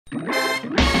Your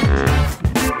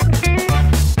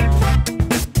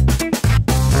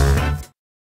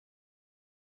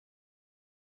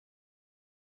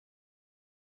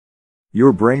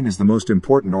brain is the most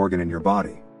important organ in your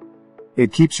body.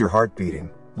 It keeps your heart beating,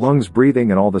 lungs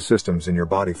breathing, and all the systems in your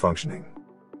body functioning.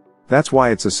 That's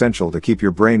why it's essential to keep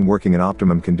your brain working in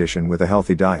optimum condition with a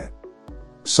healthy diet.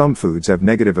 Some foods have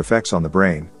negative effects on the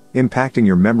brain, impacting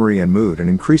your memory and mood and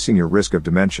increasing your risk of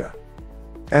dementia.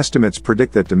 Estimates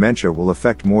predict that dementia will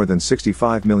affect more than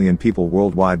 65 million people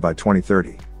worldwide by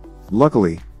 2030.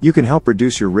 Luckily, you can help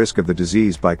reduce your risk of the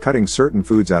disease by cutting certain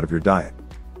foods out of your diet.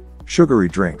 Sugary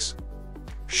drinks.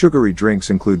 Sugary drinks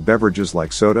include beverages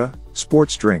like soda,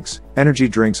 sports drinks, energy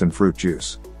drinks, and fruit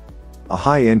juice. A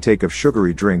high intake of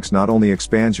sugary drinks not only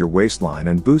expands your waistline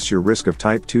and boosts your risk of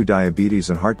type 2 diabetes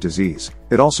and heart disease,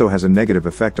 it also has a negative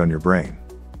effect on your brain.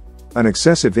 An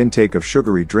excessive intake of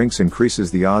sugary drinks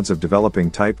increases the odds of developing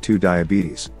type 2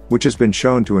 diabetes, which has been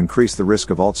shown to increase the risk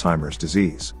of Alzheimer's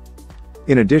disease.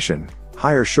 In addition,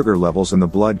 higher sugar levels in the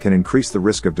blood can increase the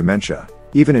risk of dementia,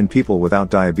 even in people without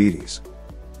diabetes.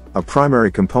 A primary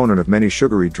component of many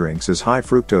sugary drinks is high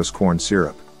fructose corn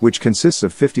syrup, which consists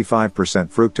of 55%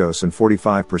 fructose and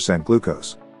 45%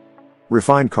 glucose.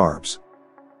 Refined carbs.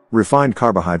 Refined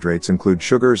carbohydrates include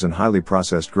sugars and highly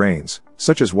processed grains,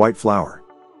 such as white flour.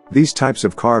 These types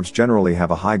of carbs generally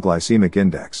have a high glycemic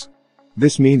index.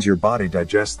 This means your body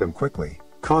digests them quickly,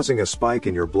 causing a spike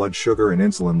in your blood sugar and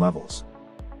insulin levels.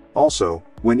 Also,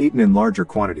 when eaten in larger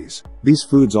quantities, these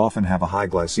foods often have a high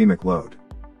glycemic load.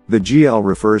 The GL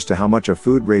refers to how much a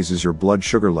food raises your blood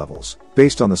sugar levels,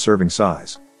 based on the serving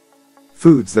size.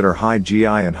 Foods that are high GI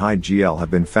and high GL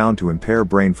have been found to impair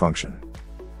brain function.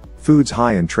 Foods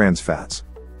high in trans fats.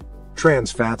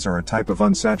 Trans fats are a type of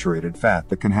unsaturated fat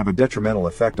that can have a detrimental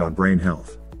effect on brain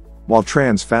health. While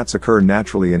trans fats occur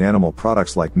naturally in animal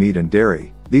products like meat and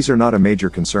dairy, these are not a major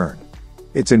concern.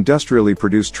 It's industrially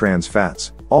produced trans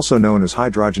fats, also known as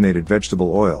hydrogenated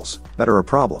vegetable oils, that are a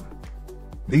problem.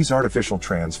 These artificial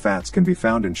trans fats can be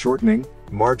found in shortening,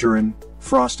 margarine,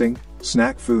 frosting,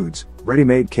 snack foods,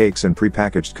 ready-made cakes, and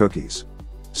prepackaged cookies.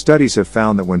 Studies have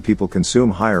found that when people consume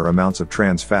higher amounts of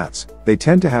trans fats, they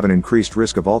tend to have an increased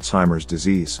risk of Alzheimer's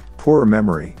disease, poorer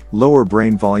memory, lower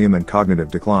brain volume, and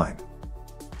cognitive decline.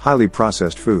 Highly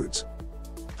processed foods.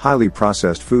 Highly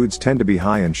processed foods tend to be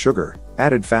high in sugar,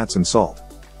 added fats, and salt.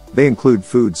 They include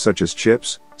foods such as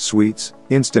chips, sweets,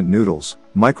 instant noodles,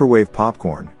 microwave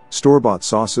popcorn, store-bought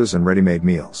sauces, and ready-made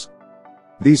meals.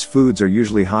 These foods are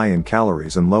usually high in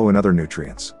calories and low in other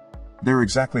nutrients. They're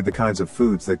exactly the kinds of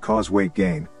foods that cause weight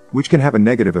gain, which can have a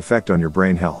negative effect on your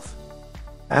brain health.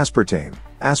 Aspartame.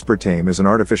 Aspartame is an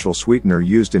artificial sweetener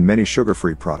used in many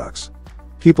sugar-free products.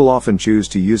 People often choose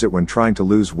to use it when trying to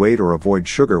lose weight or avoid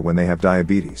sugar when they have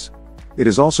diabetes. It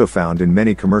is also found in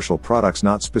many commercial products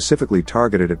not specifically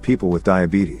targeted at people with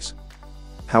diabetes.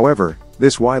 However,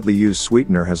 this widely used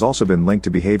sweetener has also been linked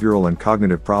to behavioral and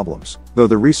cognitive problems, though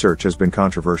the research has been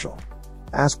controversial.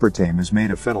 Aspartame is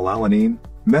made of phenylalanine,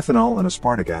 methanol, and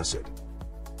aspartic acid.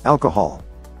 Alcohol.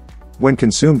 When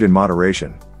consumed in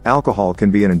moderation, alcohol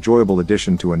can be an enjoyable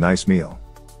addition to a nice meal.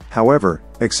 However,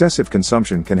 excessive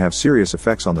consumption can have serious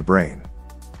effects on the brain.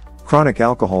 Chronic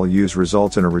alcohol use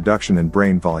results in a reduction in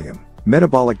brain volume,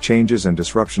 metabolic changes, and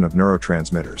disruption of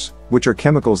neurotransmitters, which are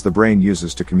chemicals the brain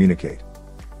uses to communicate.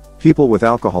 People with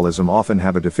alcoholism often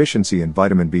have a deficiency in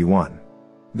vitamin B1.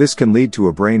 This can lead to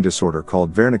a brain disorder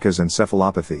called Wernicke's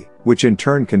encephalopathy, which in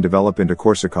turn can develop into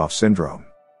Korsakoff syndrome.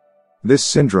 This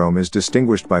syndrome is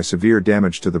distinguished by severe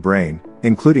damage to the brain,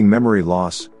 including memory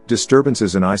loss,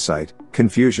 disturbances in eyesight,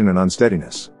 confusion, and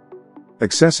unsteadiness.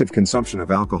 Excessive consumption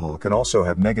of alcohol can also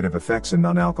have negative effects in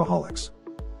non-alcoholics.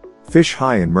 Fish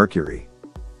high in mercury.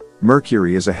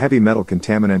 Mercury is a heavy metal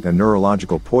contaminant and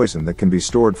neurological poison that can be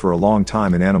stored for a long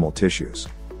time in animal tissues.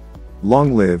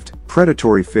 Long-lived,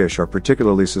 predatory fish are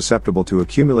particularly susceptible to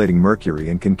accumulating mercury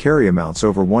and can carry amounts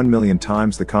over 1 million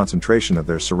times the concentration of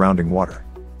their surrounding water.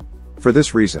 For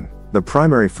this reason, the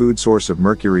primary food source of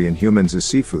mercury in humans is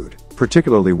seafood,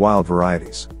 particularly wild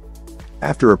varieties.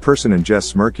 After a person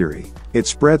ingests mercury, it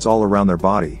spreads all around their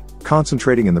body,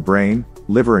 concentrating in the brain,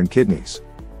 liver, and kidneys.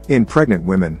 In pregnant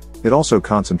women, it also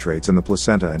concentrates in the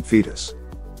placenta and fetus.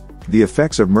 The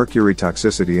effects of mercury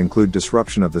toxicity include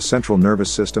disruption of the central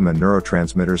nervous system and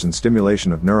neurotransmitters and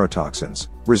stimulation of neurotoxins,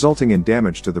 resulting in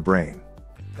damage to the brain.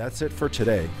 That's it for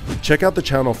today. Check out the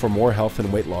channel for more health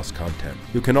and weight loss content.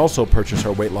 You can also purchase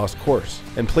our weight loss course.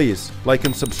 And please, like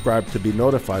and subscribe to be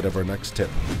notified of our next tip.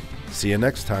 See you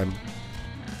next time.